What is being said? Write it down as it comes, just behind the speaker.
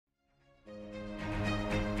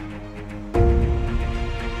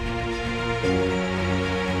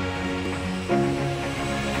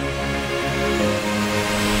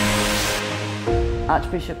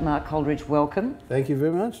Archbishop Mark Coleridge, welcome. Thank you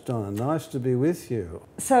very much, Donna. Nice to be with you.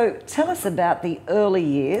 So tell us about the early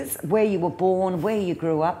years, where you were born, where you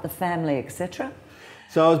grew up, the family, etc.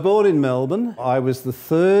 So I was born in Melbourne. I was the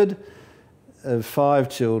third of 5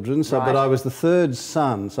 children, Right. but I was the third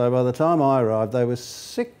son. So by the time I arrived, they were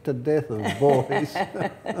sick to death of boys.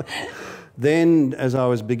 Then, as I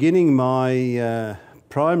was beginning my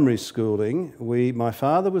primary schooling, my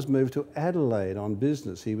father was moved to Adelaide on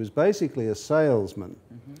business. He was basically a salesman.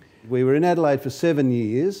 We were in Adelaide for 7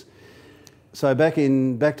 years. So back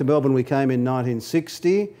to Melbourne we came in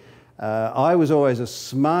 1960. I was always a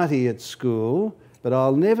smarty at school, but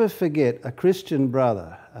I'll never forget a Christian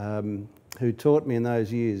brother who taught me in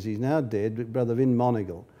those years. He's now dead, Brother Vin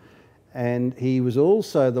Monagle. And he was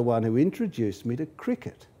also the one who introduced me to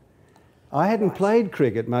cricket. I hadn't played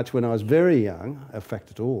cricket much when I was very young, in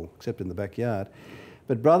fact at all, except in the backyard.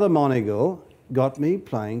 But Brother Monagle got me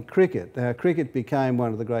playing cricket. Now, cricket became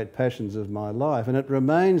one of the great passions of my life, and it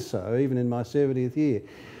remains so even in my 70th year.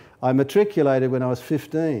 I matriculated when I was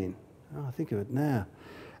 15. Oh, I think of it now.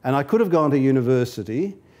 And I could have gone to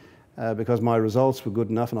university because my results were good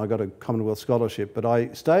enough and I got a Commonwealth scholarship, but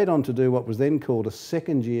I stayed on to do what was then called a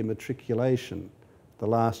second-year matriculation, the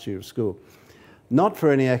last year of school. Not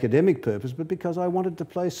for any academic purpose, but because I wanted to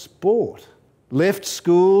play sport. Left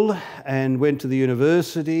school and went to the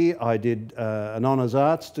university. I did an honours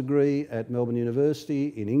arts degree at Melbourne University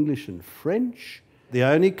in English and French. The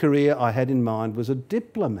only career I had in mind was a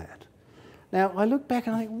diplomat. Now, I look back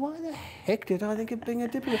and I think, why the heck did I think of being a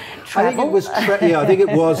diplomat? Travel? I think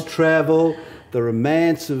it was travel, the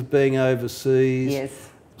romance of being overseas. Yes.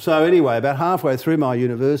 So anyway, about halfway through my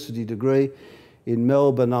university degree in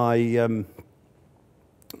Melbourne,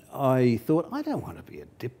 I thought, I don't want to be a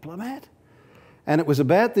diplomat. And it was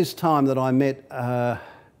about this time that I met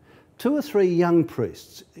 2 or 3 young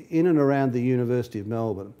priests in and around the University of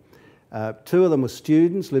Melbourne. 2 of them were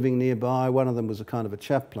students living nearby, one of them was a kind of a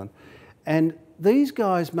chaplain. And these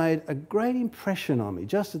guys made a great impression on me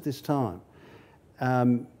just at this time.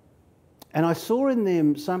 And I saw in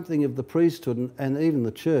them something of the priesthood and even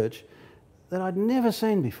the church that I'd never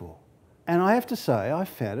seen before. And I have to say, I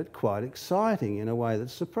found it quite exciting in a way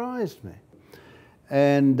that surprised me.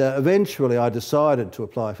 And eventually I decided to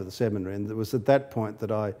apply for the seminary, and it was at that point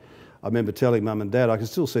that I remember telling Mum and Dad, I can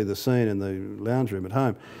still see the scene in the lounge room at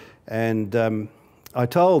home, and I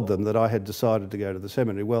told them that I had decided to go to the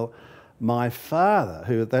seminary. Well, my father,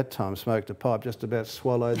 who at that time smoked a pipe, just about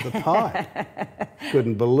swallowed the pipe.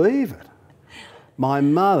 Couldn't believe it. My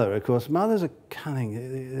mother, of course, mothers are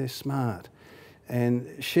cunning, they're smart.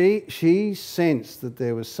 And she sensed that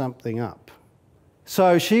there was something up.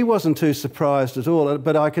 So she wasn't too surprised at all.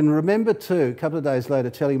 But I can remember too, a couple of days later,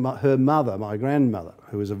 telling her mother, my grandmother,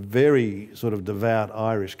 who was a very sort of devout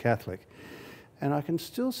Irish Catholic, and I can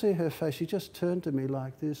still see her face. She just turned to me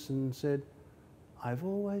like this and said, "I've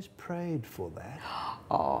always prayed for that."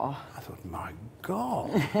 Oh. I thought, my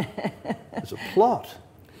God, there's a plot.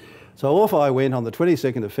 So off I went on the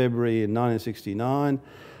 22nd of February in 1969.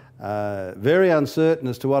 Very uncertain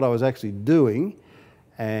as to what I was actually doing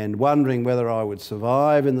and wondering whether I would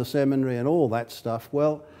survive in the seminary and all that stuff.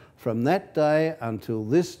 Well, from that day until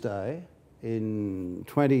this day in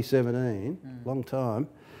 2017, long time,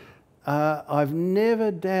 I've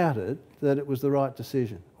never doubted that it was the right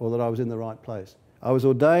decision or that I was in the right place. I was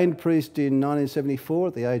ordained priest in 1974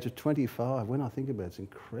 at the age of 25. When I think about it, it's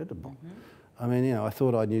incredible. I mean, you know, I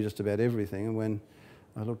thought I knew just about everything, and when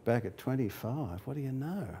I look back at 25, what do you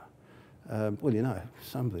know? Well, you know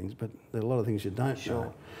some things, but there are a lot of things you don't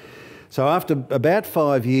know. So after about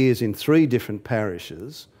 5 years in 3 different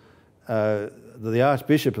parishes, the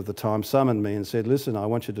Archbishop at the time summoned me and said, "Listen, I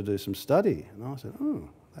want you to do some study." And I said, "Oh,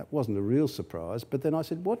 that wasn't a real surprise." But then I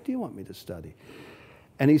said, "What do you want me to study?"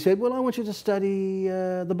 And he said, "Well, I want you to study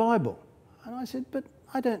the Bible." And I said, "But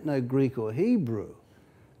I don't know Greek or Hebrew."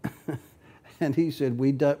 And he said,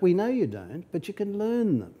 "We know you don't, but you can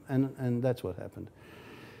learn them." And that's what happened.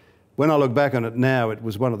 When I look back on it now, it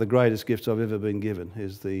was one of the greatest gifts I've ever been given,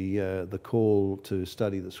 is the call to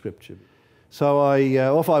study the Scripture. So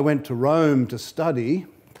off I went to Rome to study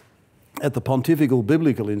at the Pontifical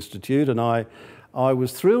Biblical Institute, and I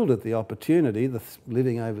was thrilled at the opportunity,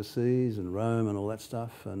 living overseas and Rome and all that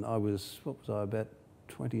stuff. And I was, what was I, about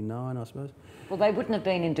 29, I suppose? Well, they wouldn't have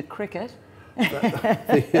been into cricket.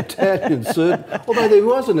 The Italians, although there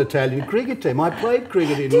was an Italian cricket team. I played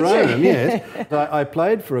cricket in Rome, yes. I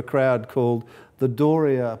played for a crowd called the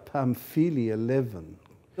Doria Pamphili 11.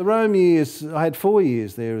 The Rome years, I had 4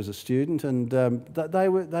 years there as a student, and they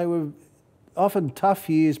were often tough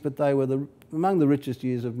years, but they were among the richest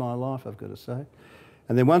years of my life, I've got to say.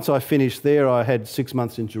 And then once I finished there, I had 6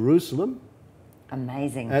 months in Jerusalem.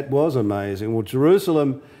 Amazing. That was amazing. Well,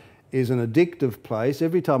 Jerusalem is an addictive place.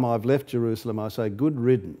 Every time I've left Jerusalem, I say good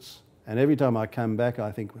riddance. And every time I come back,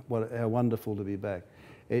 I think how wonderful to be back.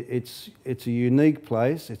 It's a unique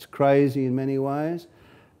place. It's crazy in many ways,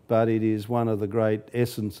 but it is one of the great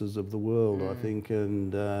essences of the world, I think.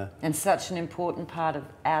 And such an important part of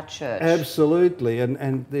our church. Absolutely.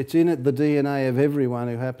 And it's in it the DNA of everyone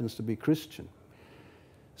who happens to be Christian.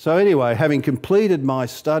 So anyway, having completed my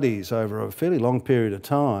studies over a fairly long period of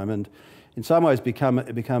time and in some ways become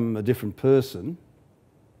a different person,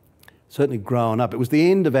 certainly grown up. It was the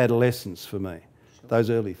end of adolescence for me, those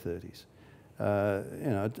early 30s.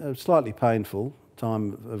 A slightly painful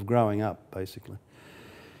time of growing up, basically.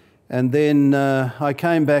 And then I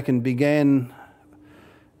came back and began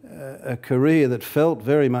a career that felt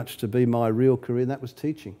very much to be my real career, and that was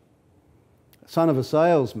teaching. Son of a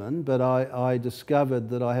salesman, but I discovered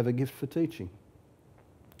that I have a gift for teaching.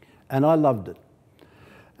 And I loved it.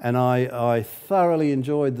 And I thoroughly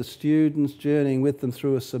enjoyed the students, journeying with them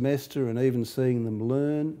through a semester and even seeing them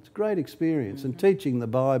learn. It's a great experience. And teaching the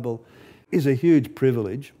Bible is a huge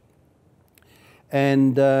privilege.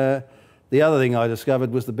 And the other thing I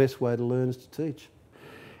discovered was the best way to learn is to teach.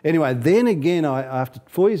 Anyway, then again, after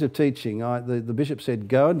 4 years of teaching, the bishop said,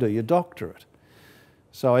 go and do your doctorate.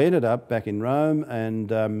 So I ended up back in Rome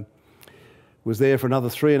and was there for another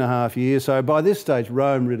 3.5 years. So by this stage,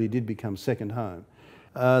 Rome really did become second home.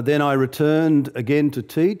 Then I returned again to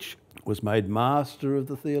teach, was made master of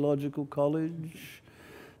the theological college.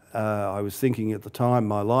 I was thinking at the time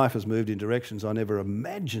my life has moved in directions I never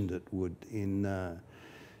imagined it would when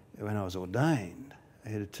I was ordained.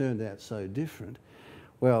 It had turned out so different.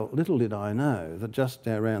 Well, little did I know that just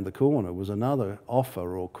around the corner was another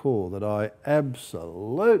offer or call that I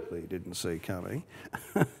absolutely didn't see coming.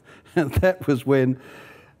 And that was when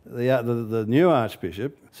the new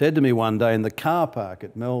Archbishop said to me one day in the car park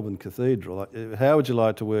at Melbourne Cathedral, how would you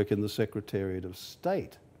like to work in the Secretariat of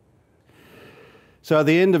State? So at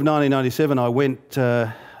the end of 1997, I went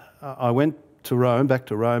to Rome, back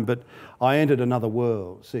to Rome, but I entered another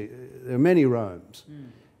world. See, there are many Romes.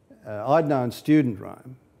 I'd known student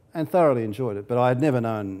Rome and thoroughly enjoyed it, but I had never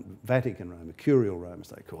known Vatican Rome, a curial Rome as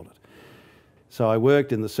they call it. So I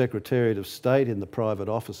worked in the Secretariat of State in the private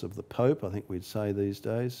office of the Pope, I think we'd say these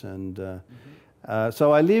days. And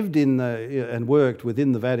so I lived in and worked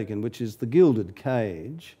within the Vatican, which is the gilded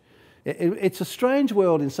cage. It's a strange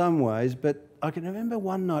world in some ways, but I can remember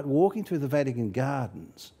one night walking through the Vatican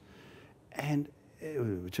gardens,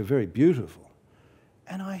 which are very beautiful,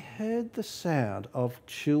 and I heard the sound of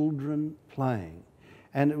children playing.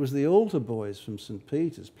 And it was the altar boys from St.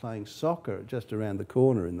 Peter's playing soccer just around the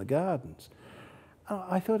corner in the gardens.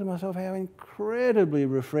 I thought to myself, how incredibly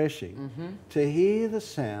refreshing to hear the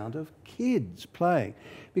sound of kids playing.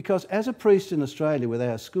 Because as a priest in Australia with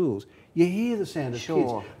our schools, you hear the sound of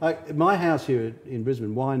kids. Like my house here in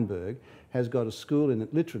Brisbane, Weinberg, has got a school in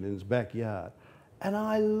it, literally in its backyard. And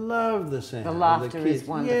I love the sound of the laughter kids. is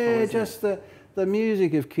wonderful, Yeah, isn't just the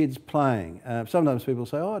music of kids playing. Sometimes people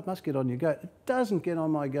say, oh, it must get on your goat. It doesn't get on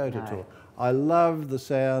my goat at all. I love the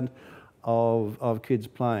sound of kids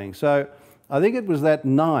playing. So I think it was that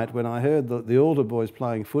night when I heard the altar boys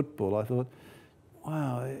playing football, I thought,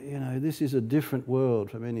 wow, this is a different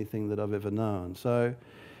world from anything that I've ever known. So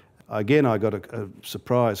again, I got a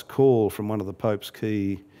surprise call from one of the Pope's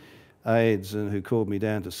key aides who called me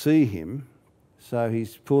down to see him. So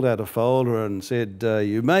he's pulled out a folder and said,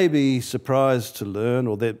 you may be surprised to learn,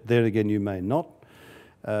 or there again you may not,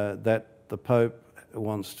 that the Pope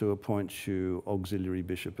wants to appoint you Auxiliary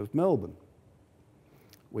Bishop of Melbourne,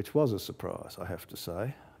 which was a surprise, I have to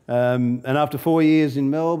say. And after 4 years in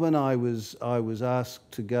Melbourne, I was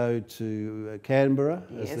asked to go to Canberra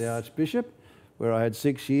as the Archbishop, where I had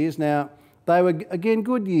 6 years. Now, they were, again,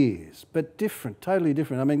 good years, but different, totally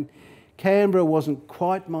different. I mean, Canberra wasn't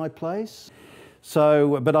quite my place.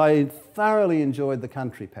 So, but I thoroughly enjoyed the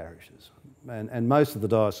country parishes, and most of the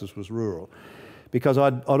diocese was rural, because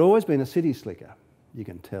I'd always been a city slicker, you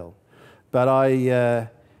can tell. But so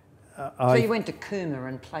you went to Cooma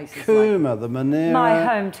and places Cooma, the Monero. My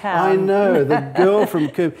hometown. I know, the girl from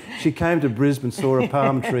Cooma. She came to Brisbane, saw a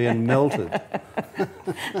palm tree and melted.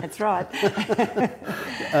 That's right.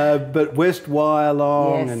 But West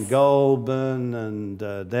Wyalong and Goulburn and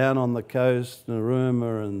down on the coast,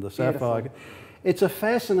 Narooma and the Sapphire. Beautiful. It's a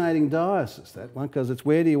fascinating diocese, that one, because it's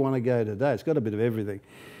where do you want to go today? It's got a bit of everything.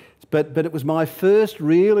 But it was my first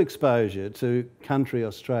real exposure to country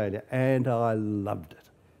Australia, and I loved it.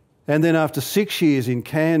 And then after 6 years in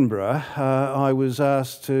Canberra, I was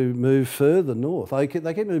asked to move further north. They kept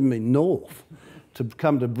moving me north to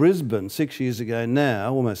come to Brisbane 6 years ago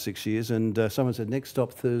now, almost 6 years, and someone said, next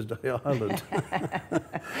stop Thursday Island.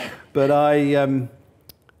 But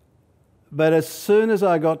as soon as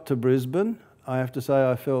I got to Brisbane, I have to say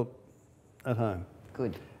I felt at home.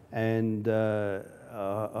 Good. And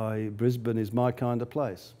Brisbane is my kind of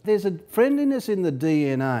place. There's a friendliness in the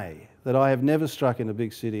DNA that I have never struck in a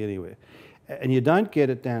big city anywhere. And you don't get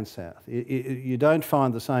it down south. You don't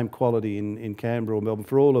find the same quality in Canberra or Melbourne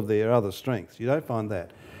for all of their other strengths. You don't find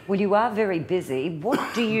that. Well, you are very busy.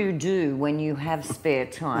 What do you do when you have spare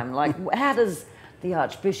time? Like, how does the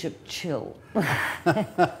Archbishop chill?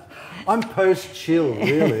 I'm post-chill,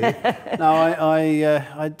 really. No,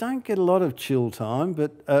 I don't get a lot of chill time,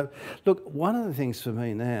 but look, one of the things for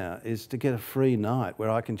me now is to get a free night where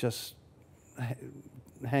I can just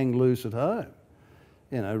hang loose at home.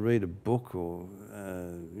 You know, read a book or,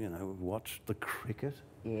 you know, watch the cricket.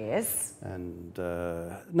 Yes. And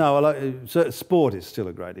sport is still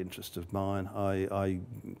a great interest of mine. I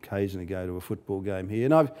occasionally go to a football game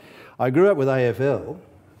here. And I grew up with AFL.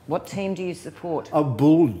 What team do you support? Oh,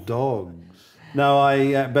 Bulldogs. No,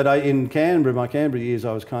 in Canberra, my Canberra years,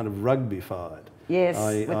 I was kind of rugby-fied. Yes,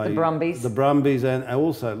 with the Brumbies. The Brumbies and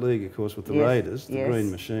also league, of course, with the Raiders, the yes.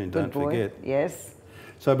 Green Machine, Good don't boy. forget. Yes.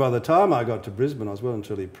 So by the time I got to Brisbane, I was well and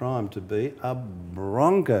truly primed to be a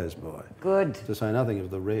Broncos boy. Good. To say nothing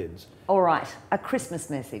of the Reds. All right, a Christmas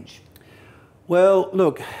message. Well,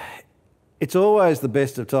 look, it's always the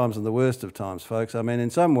best of times and the worst of times, folks. I mean,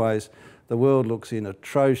 in some ways, the world looks in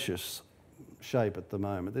atrocious shape at the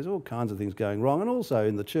moment. There's all kinds of things going wrong, and also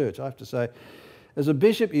in the church, I have to say, as a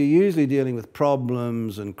bishop, you're usually dealing with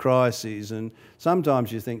problems and crises, and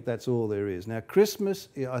sometimes you think that's all there is. Now, Christmas,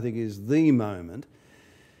 I think, is the moment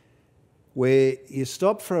where you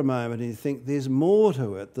stop for a moment and you think there's more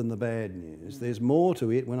to it than the bad news. There's more to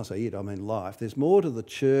it. When I say it, I mean life. There's more to the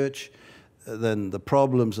church than the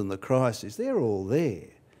problems and the crises. They're all there.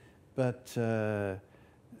 But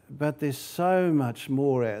there's so much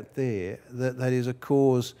more out there that is a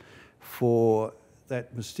cause for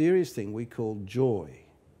that mysterious thing we call joy.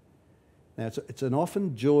 Now, it's an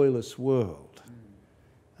often joyless world.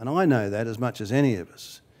 And I know that as much as any of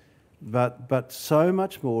us. But so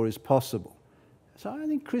much more is possible. So I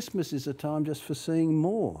think Christmas is a time just for seeing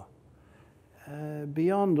more.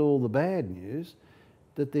 Beyond all the bad news,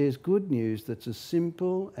 that there's good news that's as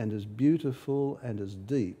simple and as beautiful and as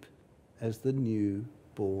deep as the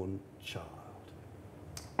newborn child.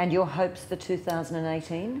 And your hopes for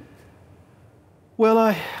 2018? Well,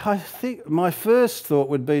 I think my first thought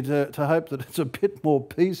would be to hope that it's a bit more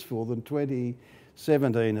peaceful than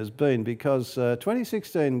 2017 has been, because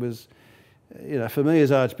 2016 was, you know, for me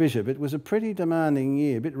as Archbishop, it was a pretty demanding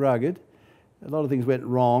year, a bit rugged. A lot of things went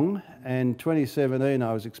wrong, and 2017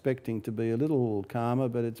 I was expecting to be a little calmer,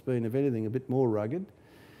 but it's been, if anything, a bit more rugged.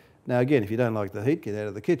 Now, again, if you don't like the heat, get out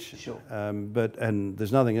of the kitchen. Sure. And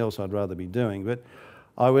there's nothing else I'd rather be doing. But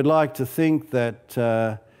I would like to think that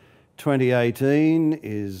 2018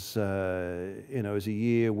 is, you know, is a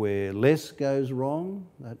year where less goes wrong.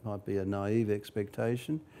 That might be a naive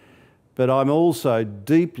expectation. But I'm also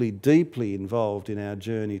deeply, deeply involved in our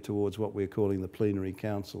journey towards what we're calling the Plenary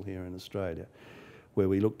Council here in Australia, where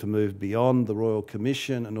we look to move beyond the Royal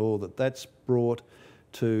Commission and all that that's brought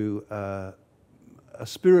to a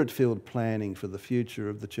spirit-filled planning for the future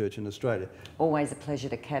of the Church in Australia. Always a pleasure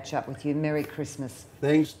to catch up with you. Merry Christmas.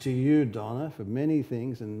 Thanks to you, Donna, for many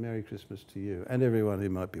things, and Merry Christmas to you and everyone who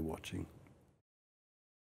might be watching.